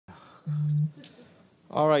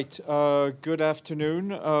All right. Good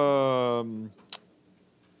afternoon.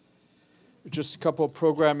 Just a couple of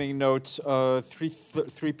programming notes.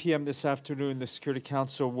 3 p.m. this afternoon, the Security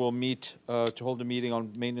Council will meet to hold a meeting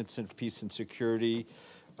on maintenance of peace and security,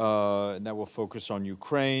 and that will focus on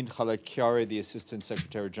Ukraine. Khaled Kiare, the Assistant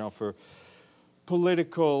Secretary General for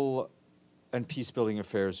Political and Peace-Building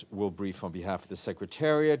Affairs, will brief on behalf of the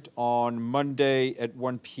Secretariat. On Monday at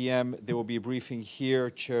 1 p.m., there will be a briefing here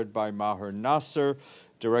chaired by Maher Nasser,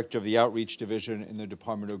 Director of the Outreach Division in the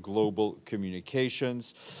Department of Global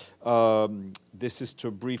Communications. This is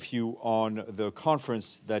to brief you on the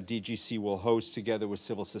conference that DGC will host together with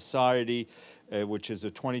civil society, which is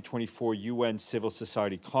the 2024 UN Civil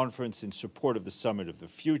Society Conference in support of the Summit of the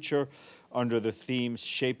Future, under the theme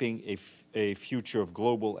Shaping a Future of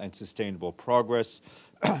Global and Sustainable Progress.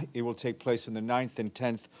 It will take place on the 9th and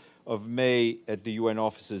 10th of May at the UN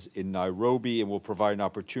offices in Nairobi, and will provide an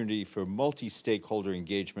opportunity for multi-stakeholder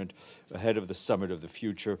engagement ahead of the Summit of the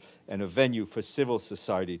Future and a venue for civil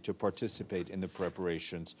society to participate in the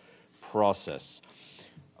preparations process.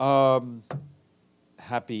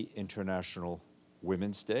 Happy International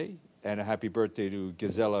Women's Day, and a happy birthday to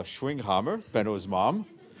Gisela Schwinghammer, Benno's mom.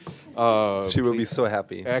 She will be so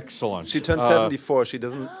happy. Excellent. She turned 74. She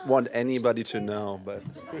doesn't want anybody to know, but...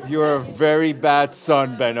 You're a very bad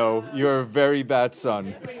son, Benno. You're a very bad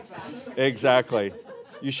son. Exactly.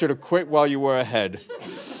 You should have quit while you were ahead.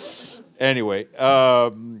 Anyway,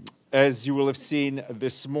 as you will have seen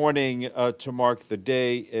this morning, to mark the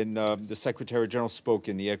day, the Secretary General spoke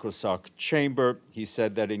in the ECOSOC chamber. He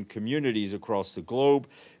said that in communities across the globe,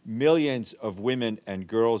 millions of women and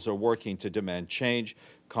girls are working to demand change,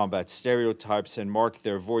 combat stereotypes, and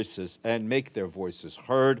make their voices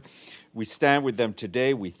heard. We stand with them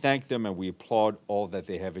today, we thank them, and we applaud all that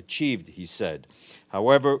they have achieved, he said.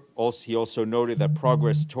 However, he also noted that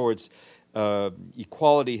progress towards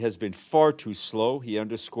equality has been far too slow. He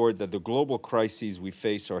underscored that the global crises we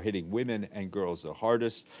face are hitting women and girls the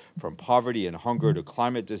hardest, from poverty and hunger to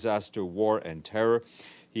climate disaster, war, and terror.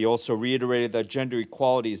 He also reiterated that gender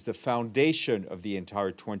equality is the foundation of the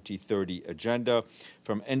entire 2030 agenda,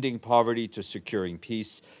 from ending poverty to securing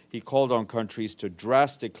peace. He called on countries to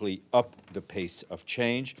drastically up the pace of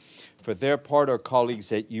change. For their part, our colleagues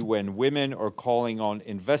at UN Women are calling on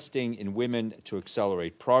investing in women to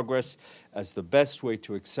accelerate progress as the best way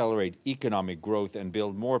to accelerate economic growth and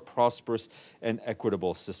build more prosperous and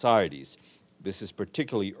equitable societies. This is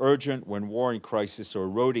particularly urgent when war and crisis are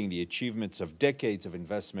eroding the achievements of decades of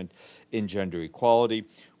investment in gender equality,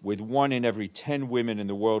 with 1 in every 10 women in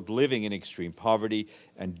the world living in extreme poverty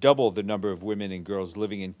and double the number of women and girls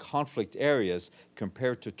living in conflict areas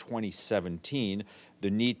compared to 2017.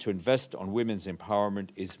 The need to invest on women's empowerment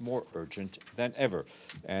is more urgent than ever.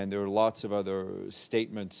 And there are lots of other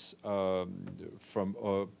statements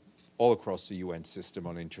from all across the UN system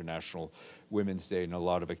on International Women's Day, and a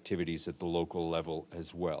lot of activities at the local level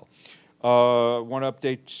as well. I want to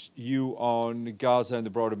update you on Gaza and the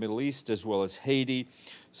broader Middle East, as well as Haiti.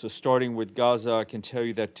 So starting with Gaza, I can tell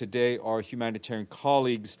you that today our humanitarian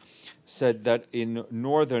colleagues said that in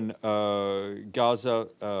northern Gaza,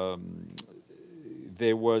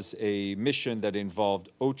 there was a mission that involved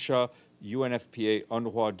OCHA, UNFPA,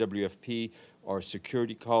 UNRWA, WFP, our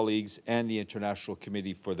security colleagues, and the International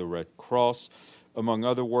Committee for the Red Cross. Among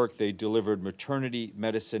other work, they delivered maternity,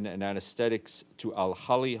 medicine, and anesthetics to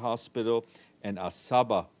Al-Hali Hospital and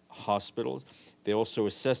Asaba hospitals. They also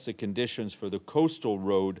assessed the conditions for the coastal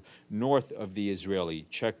road north of the Israeli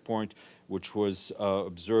checkpoint, which was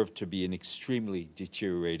observed to be in extremely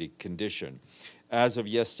deteriorated condition. As of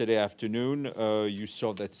yesterday afternoon, you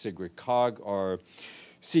saw that Sigrid Kaag, our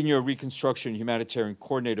Senior Reconstruction Humanitarian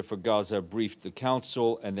Coordinator for Gaza, briefed the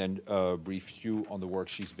Council and then briefed you on the work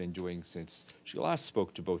she's been doing since she last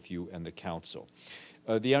spoke to both you and the Council.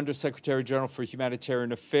 The Undersecretary General for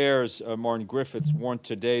Humanitarian Affairs, Martin Griffiths, warned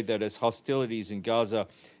today that as hostilities in Gaza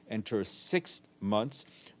enter 6 months,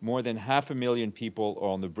 more than 500,000 people are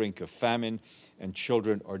on the brink of famine, and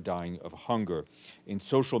children are dying of hunger. In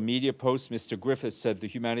social media posts, Mr. Griffiths said the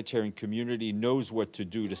humanitarian community knows what to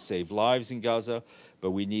do to save lives in Gaza, but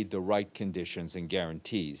we need the right conditions and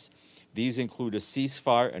guarantees. These include a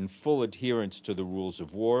ceasefire and full adherence to the rules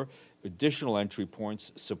of war, additional entry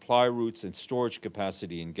points, supply routes, and storage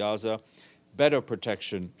capacity in Gaza, better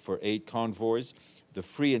protection for aid convoys, the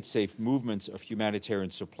free and safe movements of humanitarian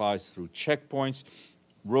supplies through checkpoints,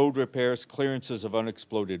 road repairs, clearances of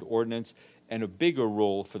unexploded ordnance, and a bigger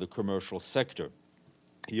role for the commercial sector.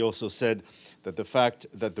 He also said that the fact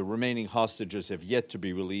that the remaining hostages have yet to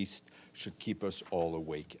be released should keep us all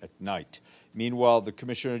awake at night. Meanwhile, the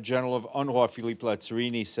Commissioner General of UNRWA, Philippe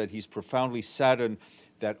Lazzarini, said he's profoundly saddened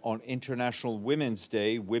that on International Women's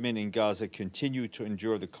Day, women in Gaza continue to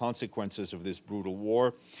endure the consequences of this brutal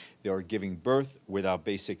war. They are giving birth without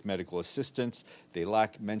basic medical assistance, they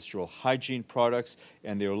lack menstrual hygiene products,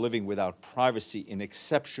 and they are living without privacy in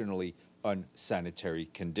exceptionally unsanitary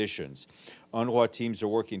conditions. UNRWA teams are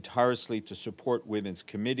working tirelessly to support women's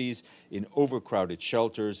committees in overcrowded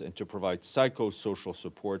shelters and to provide psychosocial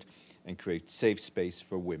support and create safe space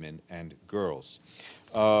for women and girls.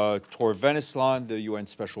 Tor Venislan, the UN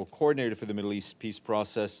Special Coordinator for the Middle East peace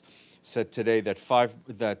process, said today that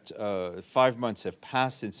 5 months have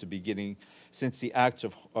passed since the acts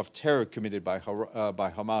of terror committed by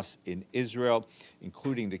Hamas in Israel,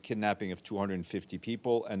 including the kidnapping of 250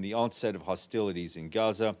 people and the onset of hostilities in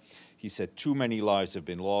Gaza. He said too many lives have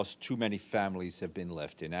been lost, too many families have been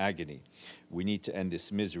left in agony. We need to end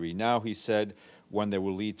this misery now, he said, one that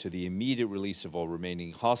will lead to the immediate release of all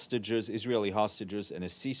remaining hostages, Israeli hostages, and a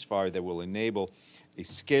ceasefire that will enable a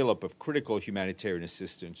scale-up of critical humanitarian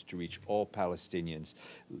assistance to reach all Palestinians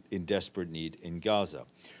in desperate need in Gaza.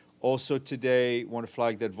 Also today, I want to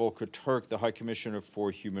flag that Volker Turk, the High Commissioner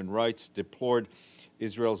for Human Rights, deplored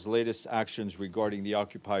Israel's latest actions regarding the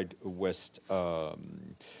occupied West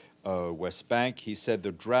Bank. He said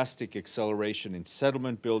the drastic acceleration in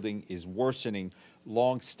settlement building is worsening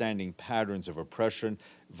long-standing patterns of oppression,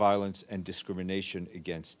 violence, and discrimination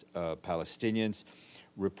against Palestinians.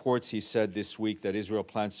 Reports, he said this week, that Israel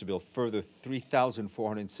plans to build further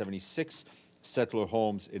 3,476 settler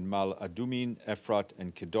homes in Mal Adumin, Efrat,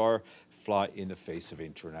 and Kedar fly in the face of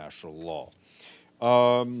international law.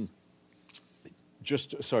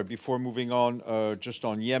 Before moving on, just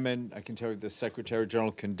on Yemen, I can tell you the Secretary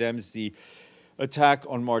General condemns the attack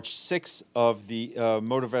on March 6th of the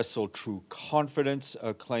motor vessel True Confidence.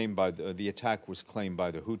 The attack was claimed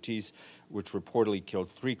by the Houthis, which reportedly killed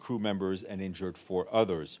 3 crew members and injured 4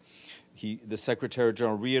 others. The Secretary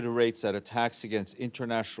General reiterates that attacks against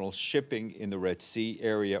international shipping in the Red Sea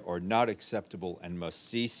area are not acceptable and must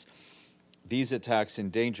cease. These attacks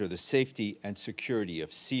endanger the safety and security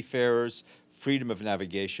of seafarers, freedom of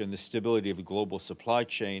navigation, the stability of the global supply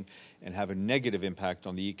chain, and have a negative impact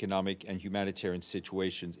on the economic and humanitarian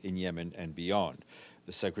situations in Yemen and beyond.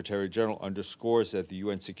 The Secretary General underscores that the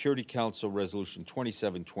UN Security Council Resolution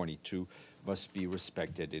 2722 must be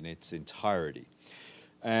respected in its entirety.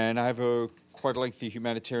 And I have a quite lengthy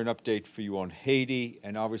humanitarian update for you on Haiti,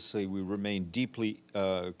 and obviously we remain deeply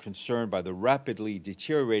concerned by the rapidly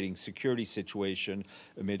deteriorating security situation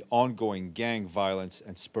amid ongoing gang violence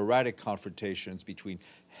and sporadic confrontations between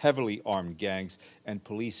heavily armed gangs and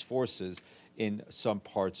police forces in some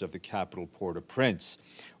parts of the capital, Port-au-Prince.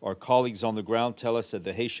 Our colleagues on the ground tell us that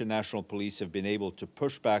the Haitian National Police have been able to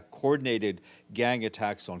push back coordinated gang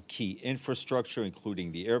attacks on key infrastructure,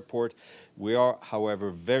 including the airport. We are,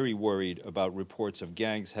 however, very worried about reports of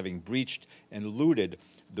gangs having breached and looted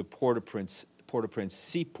the Port-au-Prince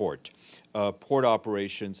seaport. Port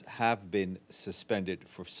operations have been suspended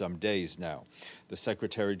for some days now. The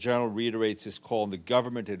Secretary General reiterates his call on the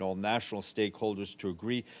government and all national stakeholders to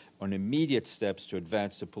agree on immediate steps to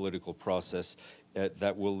advance the political process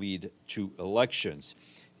that will lead to elections.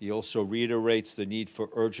 He also reiterates the need for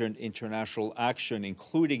urgent international action,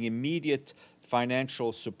 including immediate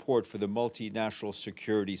financial support for the multinational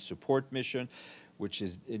security support mission, which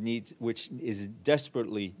is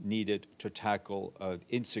desperately needed to tackle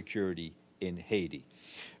insecurity in Haiti.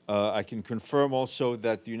 I can confirm also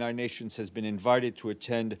that the United Nations has been invited to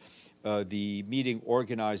attend the meeting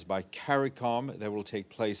organized by CARICOM that will take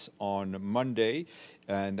place on Monday,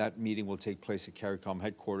 and that meeting will take place at CARICOM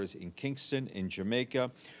headquarters in Kingston, in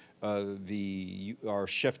Jamaica. Our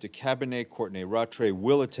chef de cabinet, Courtney Rattray,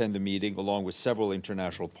 will attend the meeting along with several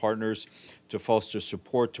international partners to foster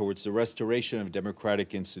support towards the restoration of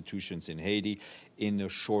democratic institutions in Haiti in the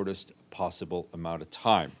shortest possible amount of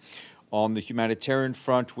time. On the humanitarian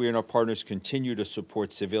front, we and our partners continue to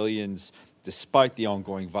support civilians despite the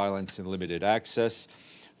ongoing violence and limited access.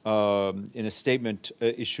 In a statement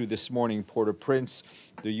issued this morning in Port-au-Prince,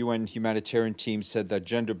 the UN humanitarian team said that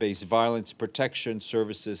gender-based violence protection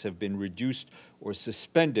services have been reduced or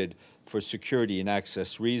suspended for security and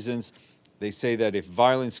access reasons. They say that if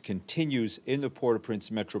violence continues in the Port-au-Prince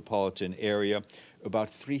metropolitan area, about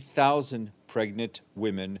 3,000 pregnant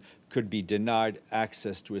women could be denied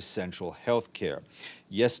access to essential health care.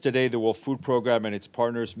 Yesterday, the World Food Program and its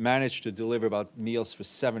partners managed to deliver about meals for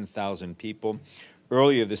 7,000 people.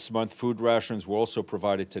 Earlier this month, food rations were also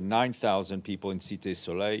provided to 9,000 people in Cité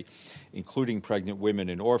Soleil, including pregnant women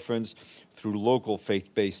and orphans, through local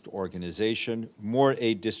faith-based organization. More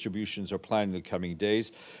aid distributions are planned in the coming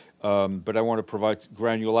days, but I want to provide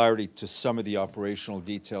granularity to some of the operational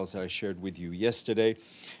details that I shared with you yesterday.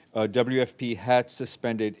 WFP had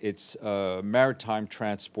suspended its maritime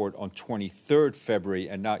transport on 23rd February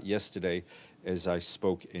and not yesterday, as I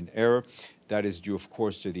spoke in error. That is due, of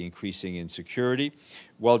course, to the increasing insecurity.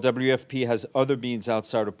 While WFP has other means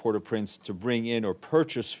outside of Port-au-Prince to bring in or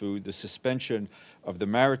purchase food, the suspension of the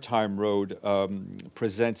maritime road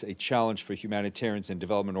presents a challenge for humanitarians and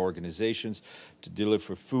development organizations to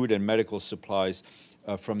deliver food and medical supplies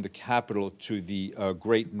from the capital to the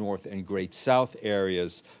Great North and Great South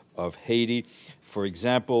areas of Haiti. For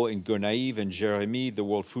example, in Gonaïves and Jérémie, the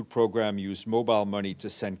World Food Program used mobile money to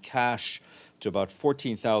send cash to about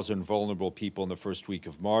 14,000 vulnerable people in the first week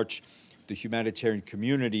of March. The humanitarian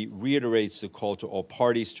community reiterates the call to all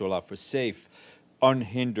parties to allow for safe,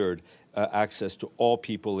 unhindered access to all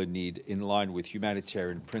people in need in line with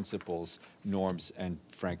humanitarian principles, norms, and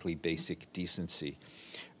frankly, basic decency.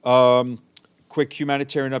 Quick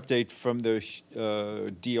humanitarian update from the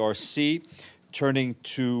DRC. Turning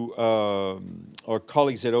to our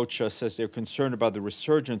colleagues at OCHA, says they're concerned about the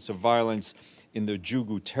resurgence of violence in the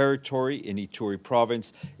Djougou territory in Ituri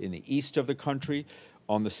province in the east of the country.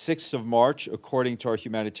 On the 6th of March, according to our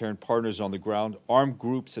humanitarian partners on the ground, armed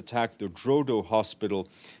groups attacked the Drodo hospital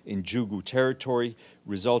in Djougou territory,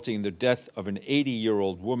 resulting in the death of an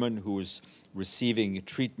 80-year-old woman who was receiving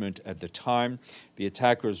treatment at the time. The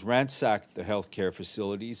attackers ransacked the healthcare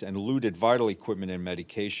facilities and looted vital equipment and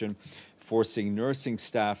medication, forcing nursing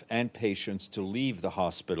staff and patients to leave the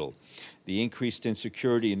hospital. The increased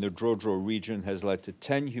insecurity in the Drodro region has led to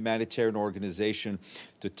 10 humanitarian organizations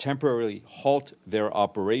to temporarily halt their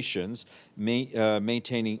operations,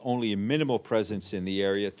 maintaining only a minimal presence in the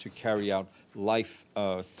area to carry out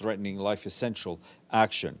life-threatening, life-essential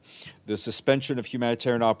action. The suspension of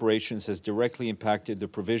humanitarian operations has directly impacted the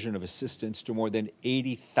provision of assistance to more than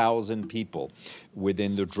 80,000 people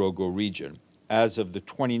within the Drogo region. As of the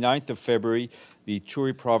 29th of February, the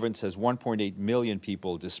Ituri province has 1.8 million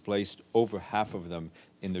people displaced, over half of them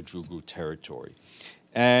in the Djougou territory.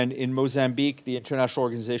 And in Mozambique, the International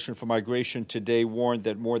Organization for Migration today warned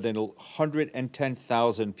that more than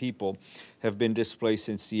 110,000 people have been displaced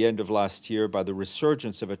since the end of last year by the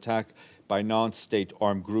resurgence of attack by non-state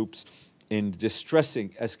armed groups in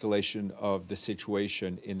distressing escalation of the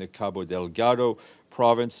situation in the Cabo Delgado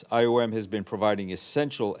province. IOM has been providing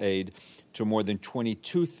essential aid to more than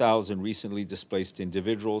 22,000 recently displaced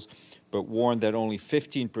individuals, but warned that only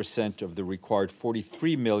 15% of the required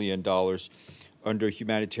 $43 million under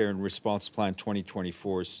Humanitarian Response Plan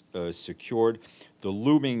 2024 is secured. The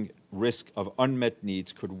looming risk of unmet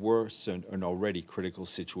needs could worsen an already critical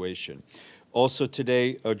situation. Also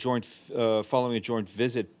today, following a joint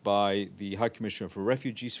visit by the High Commissioner for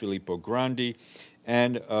Refugees, Filippo Grandi,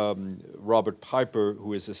 and Robert Piper,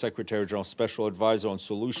 who is the Secretary General's Special Advisor on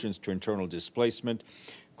Solutions to Internal Displacement,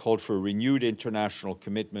 called for a renewed international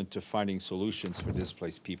commitment to finding solutions for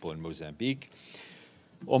displaced people in Mozambique.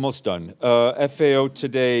 Almost done. FAO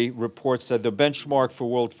today reports that the benchmark for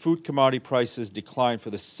world food commodity prices declined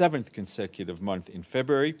for the 7th consecutive month in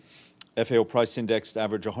February. FAO price index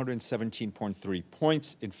averaged 117.3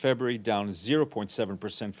 points in February, down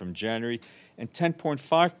 0.7% from January and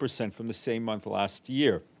 10.5% from the same month last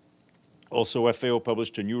year. Also, FAO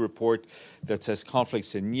published a new report that says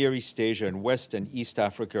conflicts in Near East Asia and West and East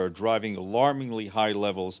Africa are driving alarmingly high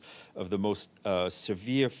levels of the most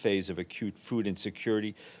severe phase of acute food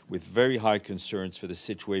insecurity, with very high concerns for the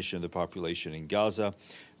situation of the population in Gaza.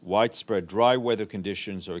 Widespread dry weather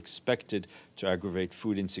conditions are expected to aggravate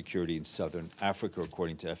food insecurity in southern Africa,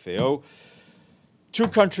 according to FAO. 2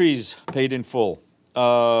 countries paid in full.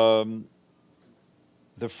 The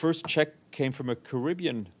first check came from a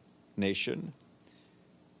Caribbean nation.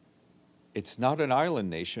 It's not an island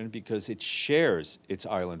nation because it shares its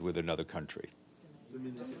island with another country.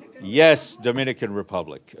 Yes, Dominican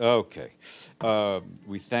Republic. Okay.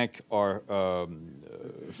 We thank our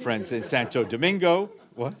friends in Santo Domingo.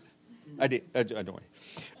 What? I don't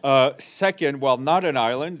want. Second, while not an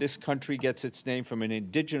island, this country gets its name from an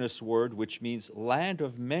indigenous word which means land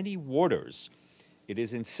of many waters. It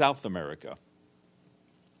is in South America.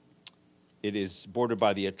 It is bordered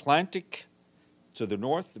by the Atlantic to the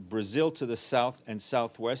north, Brazil to the south and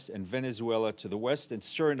southwest, and Venezuela to the west, and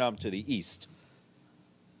Suriname to the east.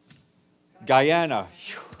 Guyana.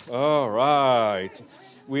 All right.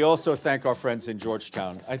 We also thank our friends in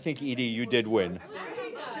Georgetown. I think, Edie, you did win.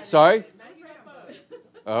 Sorry?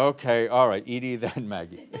 Okay, all right, Edie, then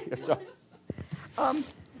Maggie. So,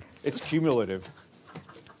 it's cumulative.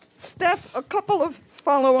 Steph, a couple of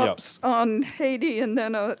follow-ups on Haiti, and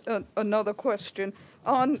then another question.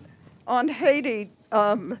 On Haiti,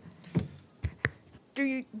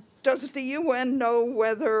 does the UN know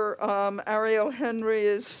whether Ariel Henry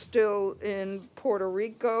is still in Puerto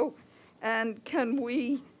Rico? And can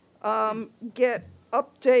we get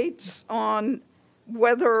updates on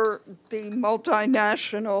whether the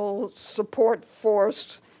multinational support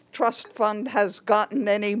force trust fund has gotten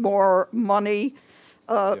any more money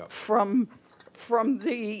from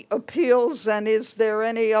the appeals, and is there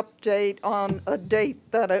any update on a date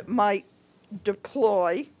that it might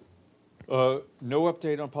deploy? No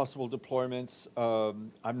update on possible deployments.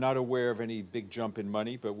 I'm not aware of any big jump in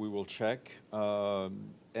money, but we will check.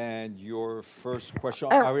 And your first question,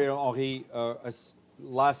 Ariel Henry, as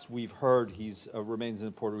last we've heard, he's remains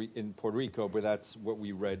in Puerto Rico, but that's what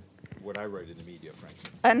I read in the media, frankly.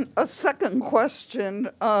 And a second question,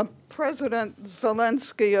 President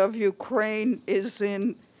Zelensky of Ukraine is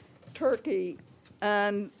in Turkey,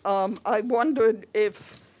 and I wondered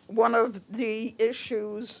if one of the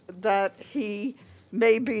issues that he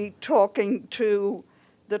may be talking to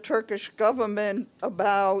the Turkish government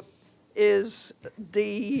about is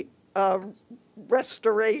the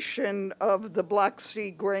restoration of the Black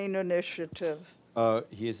Sea Grain Initiative.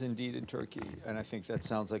 He is indeed in Turkey, and I think that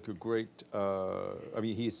sounds like a great,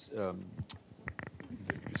 he's,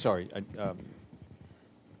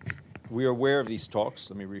 we are aware of these talks.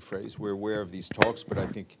 Let me rephrase. We're aware of these talks, but I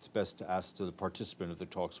think it's best to ask to the participant of the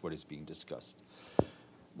talks what is being discussed.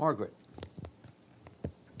 Margaret.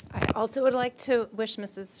 I also would like to wish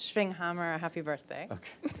Mrs. Schwinghammer a happy birthday.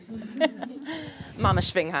 Okay. Mama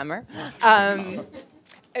Schwinghammer.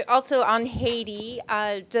 Also on Haiti,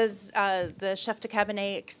 does the chef de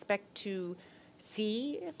cabinet expect to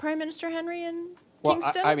see Prime Minister Henry in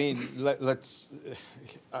Kingston? I mean, let's.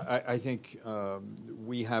 I think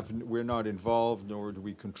we're not involved, nor do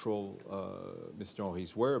we control Mr.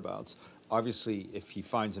 Henry's whereabouts. Obviously, if he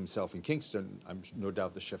finds himself in Kingston, I'm no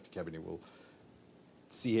doubt the chef de cabinet will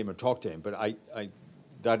see him and talk to him. But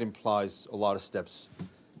that implies a lot of steps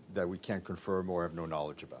that we can't confirm or have no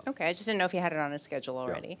knowledge about. Okay, I just didn't know if he had it on his schedule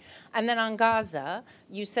already. Yeah. And then on Gaza,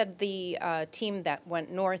 you said the team that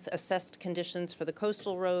went north assessed conditions for the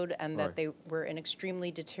coastal road and that they were in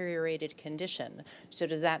extremely deteriorated condition. So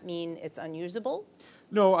does that mean it's unusable?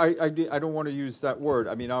 No, I don't want to use that word.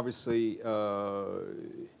 I mean, obviously,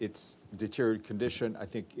 it's deteriorated condition. I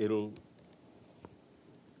think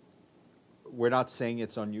we're not saying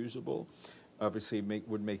it's unusable. Obviously,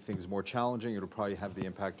 would make things more challenging. It'll probably have the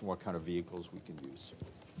impact on what kind of vehicles we can use.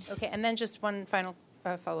 Okay, and then just one final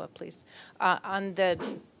follow-up, please. On the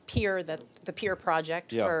pier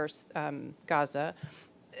project for Gaza,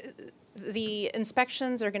 the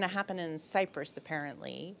inspections are going to happen in Cyprus,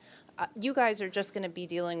 apparently. You guys are just going to be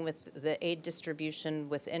dealing with the aid distribution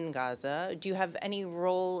within Gaza. Do you have any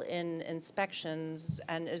role in inspections,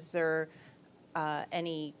 and is there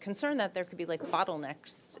any concern that there could be like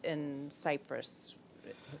bottlenecks in Cyprus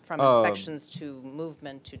from inspections to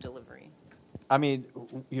movement to delivery? I mean,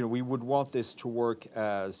 we would want this to work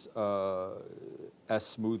as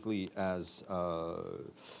smoothly as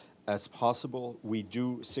possible.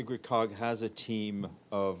 Sigrid Kaag has a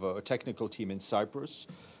technical team in Cyprus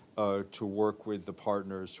to work with the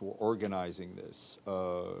partners who are organizing this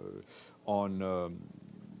on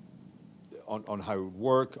how it would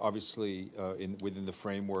work, obviously within the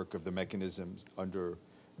framework of the mechanisms under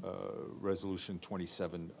Resolution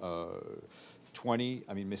 2720.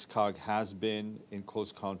 I mean, Ms. Kaag has been in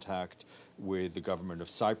close contact with the government of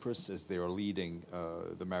Cyprus as they are leading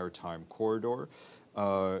the maritime corridor.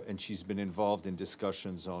 And she's been involved in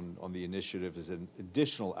discussions on the initiative as an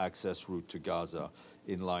additional access route to Gaza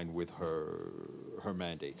in line with her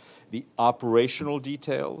mandate. The operational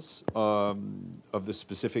details of the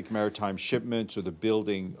specific maritime shipments or the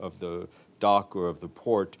building of the dock or of the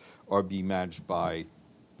port are being managed by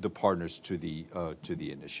the partners to the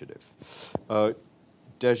initiative.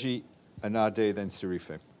 Deji, Anade, then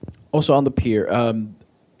Sirife. Also on the pier,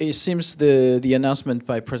 it seems the announcement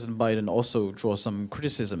by President Biden also draws some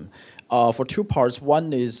criticism for two parts.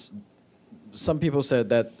 One is some people said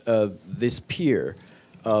that this pier,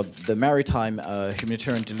 the maritime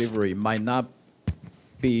humanitarian delivery might not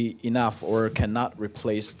be enough or cannot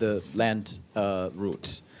replace the land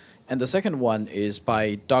route. And the second one is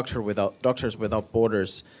by Doctors Without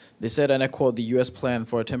Borders. They said, and I quote, "The U.S. plan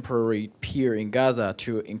for a temporary pier in Gaza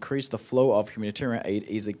to increase the flow of humanitarian aid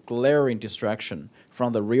is a glaring distraction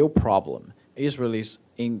from the real problem: Israelis'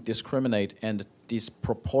 indiscriminate and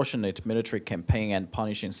disproportionate military campaign and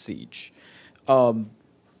punishing siege.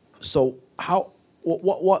 So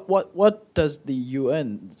what does the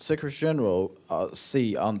UN Secretary General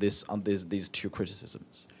see on these two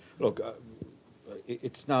criticisms? Look,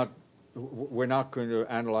 it's not. We're not going to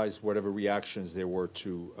analyze whatever reactions there were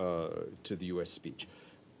to the U.S. speech.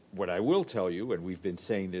 What I will tell you, and we've been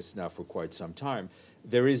saying this now for quite some time,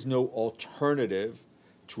 there is no alternative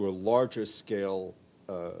to a larger scale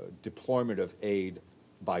deployment of aid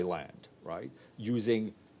by land, right?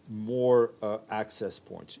 Using more access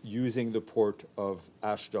points, using the port of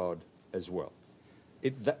Ashdod as well.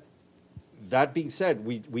 That being said,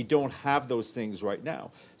 we don't have those things right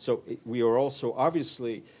now. So we are also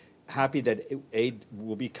obviously happy that aid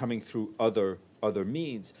will be coming through other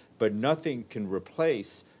means, but nothing can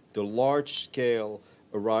replace the large-scale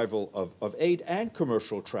arrival of aid and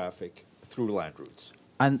commercial traffic through land routes.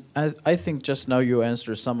 And I think just now you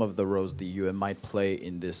answered some of the roles the UN might play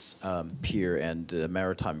in this pier and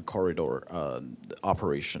maritime corridor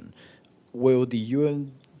operation. Will the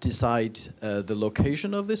UN decide the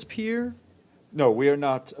location of this pier? No, we are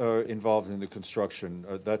not involved in the construction.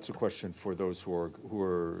 That's a question for those who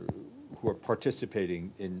are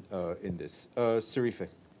participating in this. Sarife.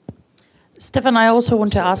 Stéphane, I also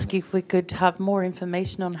want to ask you if we could have more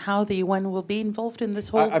information on how the UN will be involved in this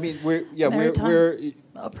whole. I mean, we're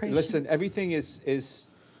operation. Listen, everything is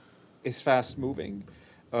fast moving.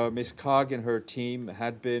 Ms. Cog and her team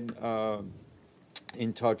had been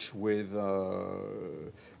in touch with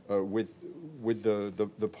the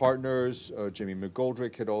partners. Jamie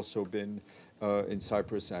McGoldrick had also been in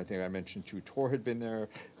Cyprus, and I think I mentioned Tor had been there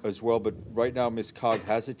as well. But right now, Ms. Cog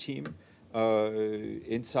has a team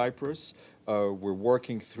in Cyprus. We're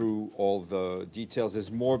working through all the details.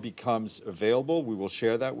 As more becomes available, we will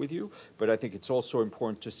share that with you. But I think it's also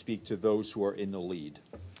important to speak to those who are in the lead.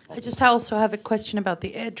 I just also have a question about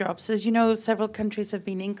the airdrops. As you know, several countries have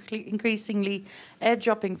been increasingly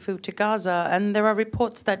airdropping food to Gaza, and there are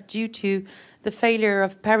reports that due to the failure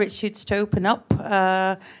of parachutes to open up,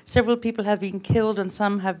 several people have been killed and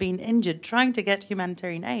some have been injured trying to get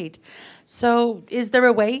humanitarian aid. So is there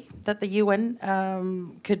a way that the UN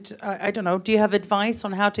could, I don't know, do you have advice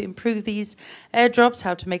on how to improve these airdrops,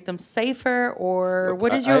 how to make them safer, or Look,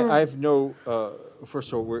 what is your... I have no...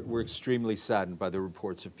 First of all, we're extremely saddened by the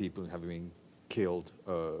reports of people having been killed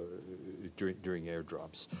during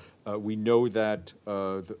airdrops. We know that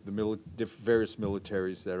the various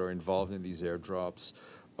militaries that are involved in these airdrops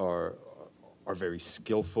are very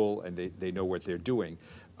skillful and they know what they're doing.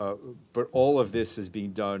 But all of this is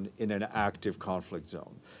being done in an active conflict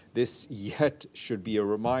zone. This yet should be a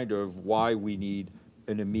reminder of why we need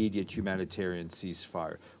an immediate humanitarian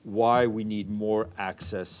ceasefire, why we need more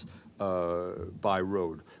access by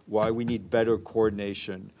road, why we need better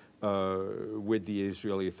coordination with the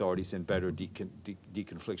Israeli authorities and better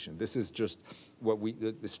deconfliction. This is just what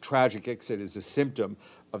this tragic exit is a symptom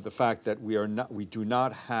of the fact that we do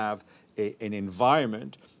not have an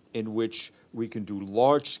environment in which we can do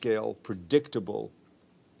large-scale, predictable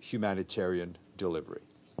humanitarian delivery.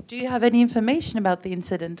 Do you have any information about the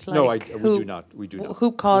incident? Like No, we do not. We do not.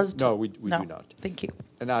 Who caused? No, we do not. Thank you.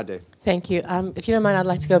 Anade. Thank you. If you don't mind, I'd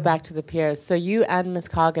like to go back to the pier. So you and Ms.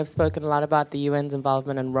 Cog have spoken a lot about the UN's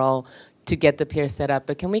involvement and role to get the pier set up,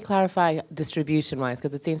 but can we clarify distribution-wise,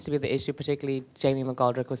 because it seems to be the issue particularly Jamie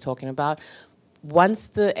McGoldrick was talking about. Once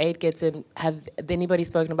the aid gets in, have anybody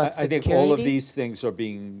spoken about security? I think all of these things are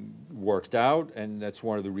being worked out, and that's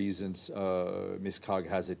one of the reasons Ms. Cog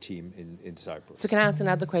has a team in Cyprus. So can I ask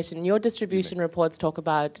another question? Your distribution reports talk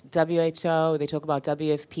about WHO, they talk about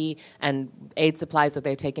WFP, and aid supplies that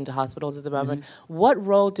they're taking to hospitals at the moment. What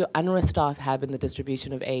role do UNRWA staff have in the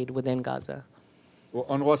distribution of aid within Gaza? Well,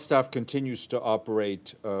 UNRWA staff continues to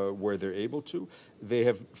operate where they're able to. They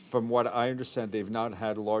have, from what I understand, they've not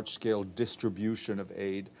had large-scale distribution of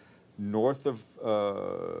aid north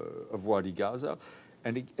of Wadi Gaza.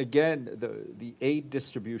 And again, the aid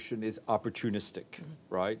distribution is opportunistic,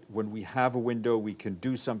 right? When we have a window, we can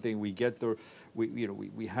do something. We get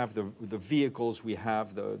we have the vehicles, we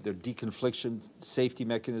have the deconfliction safety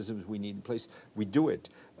mechanisms we need in place. We do it,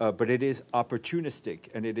 but it is opportunistic,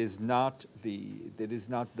 and it is not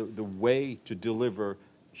the way to deliver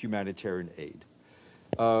humanitarian aid.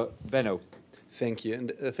 Benno. Thank you,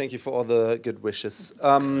 and thank you for all the good wishes.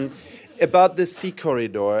 About the sea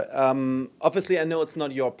corridor, obviously I know it's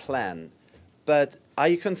not your plan, but are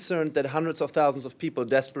you concerned that hundreds of thousands of people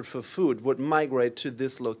desperate for food would migrate to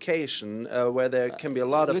this location where there can be a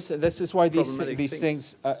lot of Listen, this is why these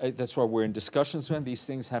things that's why we're in discussions when these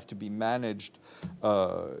things have to be managed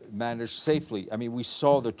safely. I mean, we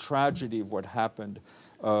saw the tragedy of what happened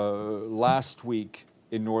last week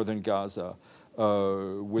in northern Gaza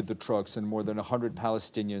with the trucks, and more than 100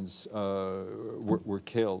 Palestinians were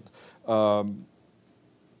killed.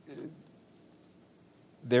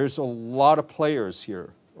 There's a lot of players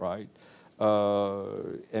here, right?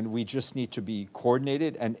 And we just need to be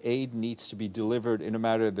coordinated, and aid needs to be delivered in a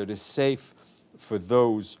manner that is safe for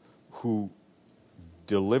those who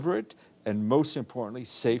deliver it, and most importantly,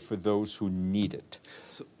 safe for those who need it.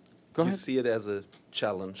 So Go you ahead. see it as a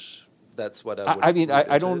challenge. That's what I would I mean, read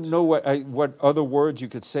I into don't it. know what other words you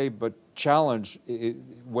could say, but challenge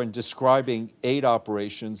when describing aid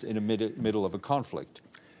operations in the middle of a conflict.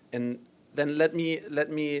 And then let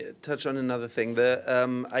me touch on another thing.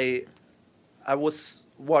 I was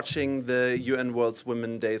watching the UN World's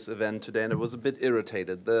Women's Days event today, and I was a bit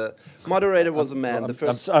irritated. The moderator was a man.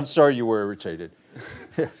 I'm sorry you were irritated.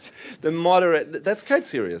 The moderator, that's quite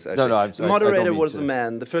serious, actually. No, the moderator was a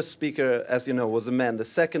man. The first speaker, as you know, was a man. The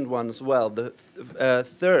second one as well. The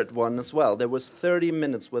third one as well. There was 30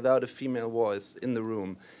 minutes without a female voice in the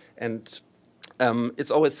room. And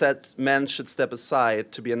it's always said men should step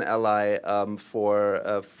aside to be an ally for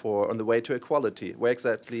on the way to equality. Where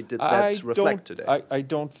exactly did that reflect today? I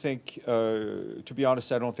don't think, to be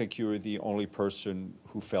honest, I don't think you were the only person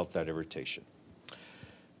who felt that irritation.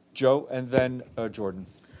 Joe, and then Jordan.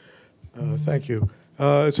 Thank you.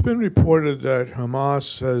 It's been reported that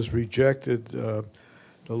Hamas has rejected the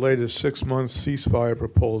latest 6-month ceasefire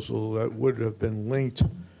proposal that would have been linked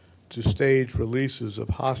to staged releases of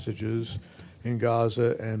hostages in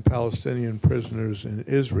Gaza and Palestinian prisoners in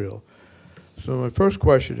Israel. So my first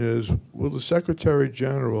question is, will the Secretary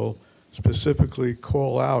General specifically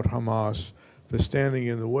call out Hamas for standing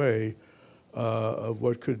in the way of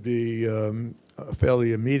what could be a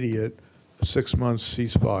fairly immediate 6-month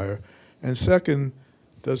ceasefire? And second,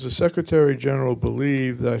 does the Secretary General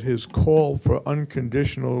believe that his call for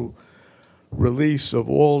unconditional release of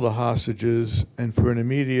all the hostages and for an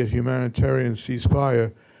immediate humanitarian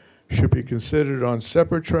ceasefire should be considered on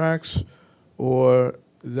separate tracks, or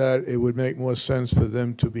that it would make more sense for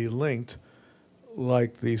them to be linked,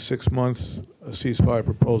 like the 6-month ceasefire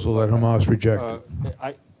proposal that Hamas rejected?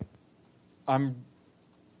 I'm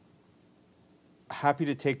happy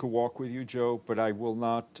to take a walk with you, Joe, but I will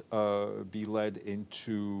not be led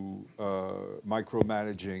into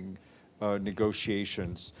micromanaging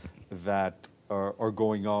negotiations that are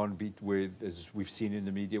going on with, as we've seen in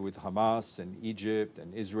the media, with Hamas and Egypt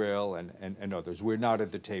and Israel and others. We're not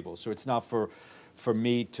at the table. So it's not for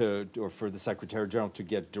me to, or for the Secretary General to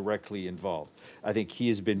get directly involved. I think he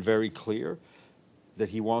has been very clear that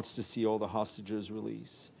he wants to see all the hostages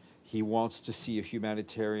released. He wants to see a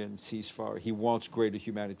humanitarian ceasefire. He wants greater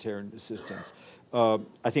humanitarian assistance.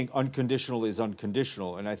 I think unconditional is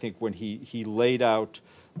unconditional, and I think when he laid out,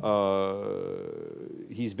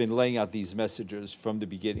 he's been laying out these messages from the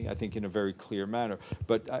beginning, I think in a very clear manner.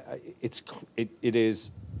 But it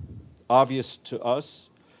is obvious to us,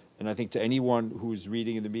 and I think to anyone who's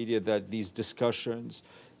reading in the media, that these discussions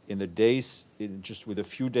in the days, just with a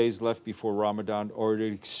few days left before Ramadan, are at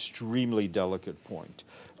an extremely delicate point.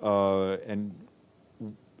 And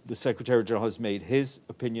the Secretary General has made his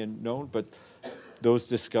opinion known, but those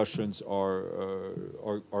discussions are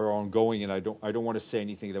ongoing, and I don't want to say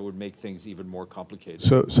anything that would make things even more complicated.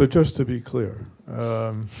 So just to be clear,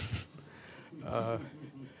 not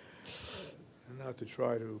to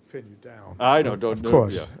try to pin you down. I know, don't. Of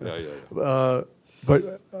course. Yeah.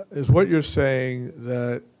 But is what you're saying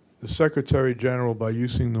that the Secretary General, by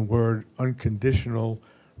using the word unconditional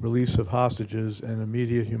release of hostages and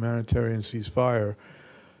immediate humanitarian ceasefire,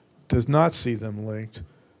 does not see them linked?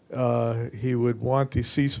 He would want the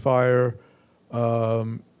ceasefire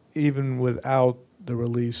even without the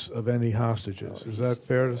release of any hostages. Is that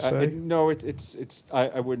fair to say? No,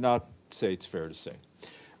 I would not say it's fair to say.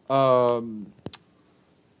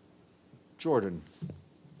 Jordan.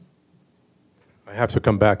 I have to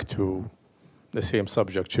come back to the same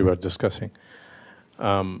subject you were discussing.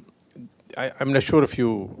 I'm not sure if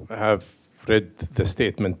you have read the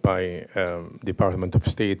statement by Department of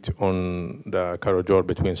State on the corridor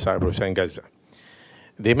between Cyprus and Gaza.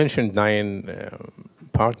 They mentioned 9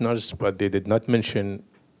 partners, but they did not mention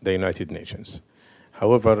the United Nations.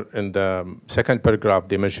 However, in the second paragraph,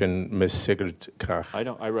 they mentioned Ms. Sigrid Kaag. I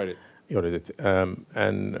know, I read it. You read it.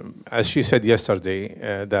 And as she said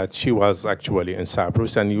yesterday, that she was actually in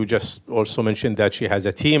Cyprus, and you just also mentioned that she has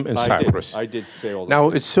a team in Cyprus. I did say all this. Now,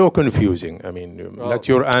 it's so confusing. I mean, not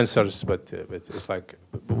your answers, but it's like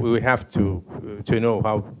we have to know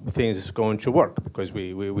how things is going to work, because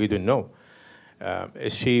we don't know.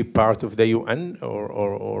 Is she part of the UN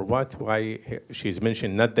or what? Why she's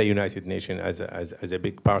mentioned not the United Nations as a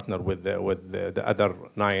big partner with the other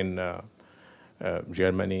 9,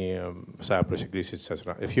 Germany, Cyprus, Greece,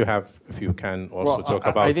 etc. If you can also talk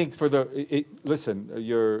about. I think listen,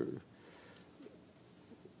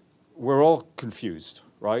 we're all confused,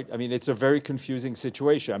 right? I mean, it's a very confusing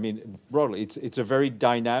situation. I mean, broadly, it's a very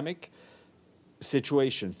dynamic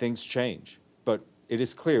situation. Things change, but it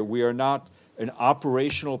is clear we are not an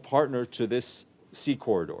operational partner to this sea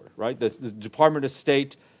corridor, right? The Department of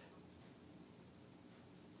State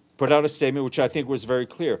put out a statement which I think was very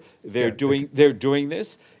clear. They're doing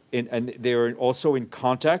this, and they're also in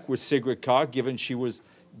contact with Sigrid Kaag, given she was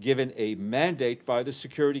given a mandate by the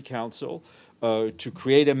Security Council to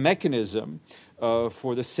create a mechanism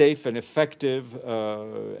for the safe and effective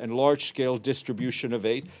and large-scale distribution of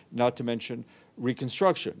aid, not to mention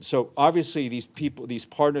reconstruction. So obviously these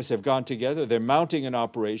partners have gone together. They're mounting an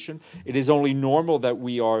operation. It is only normal that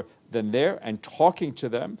we are then there and talking to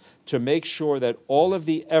them to make sure that all of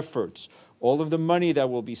the efforts, all of the money that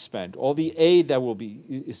will be spent, all the aid that will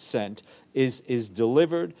be sent is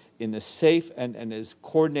delivered in a safe and as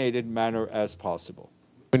coordinated manner as possible.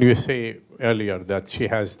 When you say earlier that she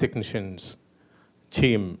has technicians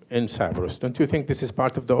team in Cyprus, don't you think this is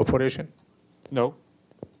part of the operation? No.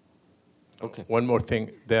 Okay. One more thing.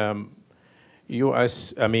 The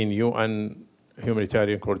UN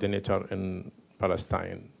humanitarian coordinator in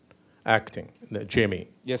Palestine, acting, Jamie.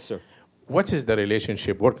 Yes, sir. What is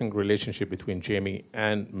the working relationship between Jamie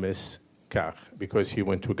and Ms. Kaag? Because he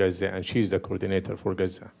went to Gaza and she's the coordinator for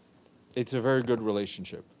Gaza. It's a very good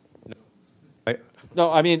relationship.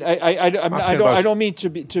 No, I mean, I don't mean to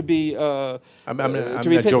be. I'm not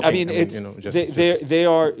joking. I mean, they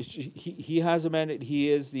are. He has a mandate. He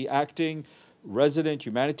is the acting resident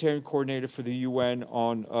humanitarian coordinator for the UN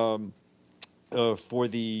on for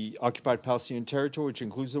the occupied Palestinian territory, which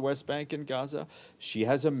includes the West Bank and Gaza. She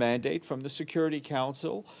has a mandate from the Security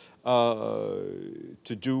Council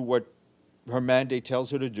to do what her mandate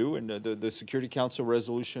tells her to do, and the Security Council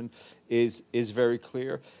resolution is very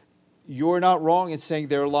clear. You're not wrong in saying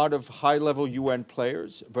there are a lot of high-level UN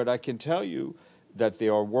players, but I can tell you that they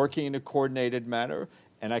are working in a coordinated manner,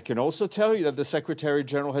 and I can also tell you that the Secretary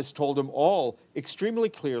General has told them all extremely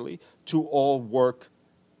clearly to all work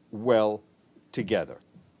well together.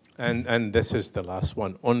 And this is the last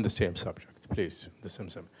one on the same subject, please.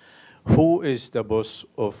 Who is the boss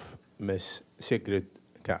of Ms. Sigrid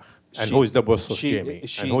Kaag? And who is the boss of Jamie?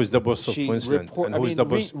 And who is the boss of Winston? And who is the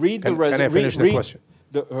boss? Can I finish the question?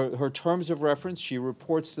 Her terms of reference, she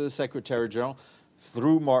reports to the Secretary General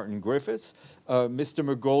through Martin Griffiths. Mr.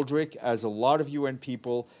 McGoldrick, as a lot of UN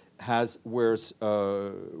people, wears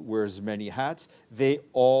many hats. They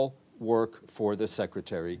all work for the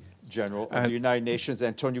Secretary General of the United Nations,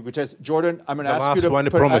 Antonio Guterres. Jordan, I'm going to ask you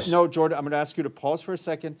to no, Jordan, I'm going to ask you to pause for a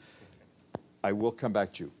second. I will come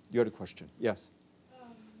back to you. You had a question, yes.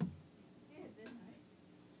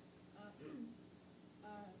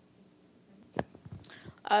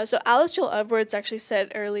 So Alice Jill Edwards actually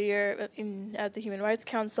said earlier at the Human Rights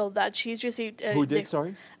Council that she's received... Who did,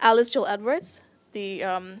 sorry? Alice Jill Edwards, the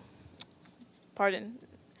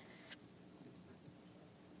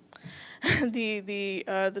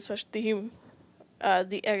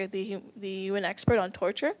UN expert on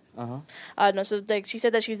torture. She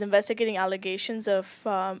said that she's investigating allegations of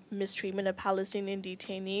mistreatment of Palestinian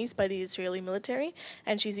detainees by the Israeli military,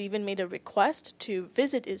 and she's even made a request to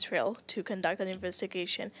visit Israel to conduct an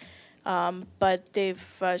investigation. But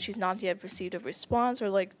she's not yet received a response,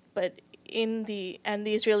 but the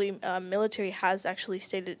Israeli military has actually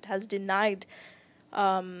has denied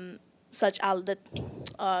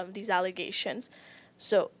these allegations.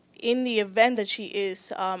 So in the event that she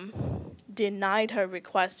is denied her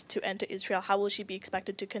request to enter Israel, how will she be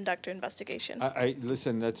expected to conduct her investigation?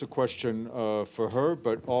 Listen, that's a question for her,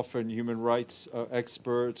 but often human rights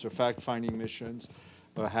experts or fact-finding missions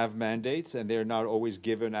have mandates, and they're not always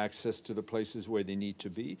given access to the places where they need to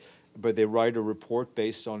be, but they write a report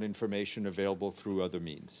based on information available through other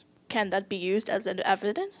means. Can that be used as an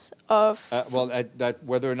evidence of?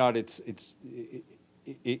 Whether or not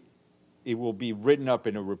it will be written up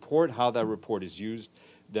in a report. How that report is used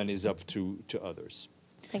then is up to others.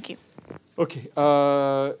 Thank you. Okay,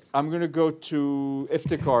 I'm going to go to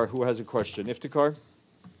Iftikhar, who has a question. Iftikhar?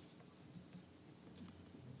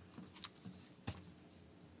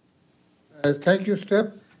 Thank you,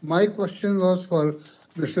 Steph. My question was for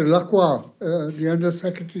Mr. Lacroix, the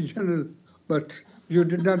Under-Secretary General, but you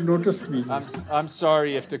did not notice me. I'm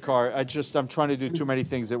sorry, Iftikhar. I'm trying to do too many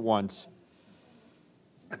things at once.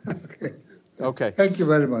 Okay. Okay. Thank you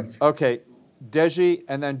very much. Okay. Deji,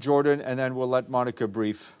 and then Jordan, and then we'll let Monica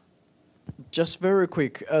brief. Just very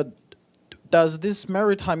quick. Does this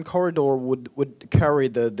maritime corridor would carry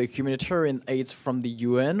the humanitarian aids from the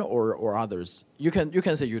UN or others? You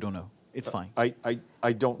can say you don't know. It's fine.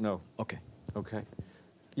 I don't know. Okay. Okay.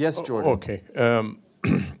 Yes, Jordan. Okay.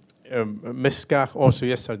 Ms. Skach also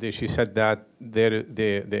yesterday, she said that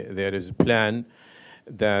there is a plan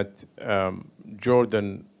that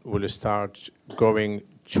Jordan will start going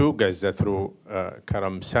to Gaza through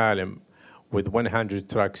Karam Salim with 100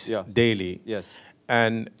 trucks daily. Yes.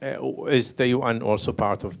 And is the UN also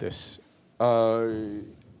part of this? I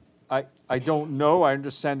don't know. I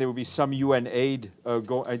understand there would be some UN aid.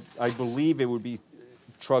 I believe it would be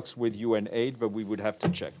trucks with UN aid, but we would have to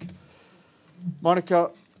check.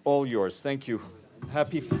 Monica, all yours. Thank you.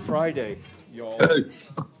 Happy Friday, y'all.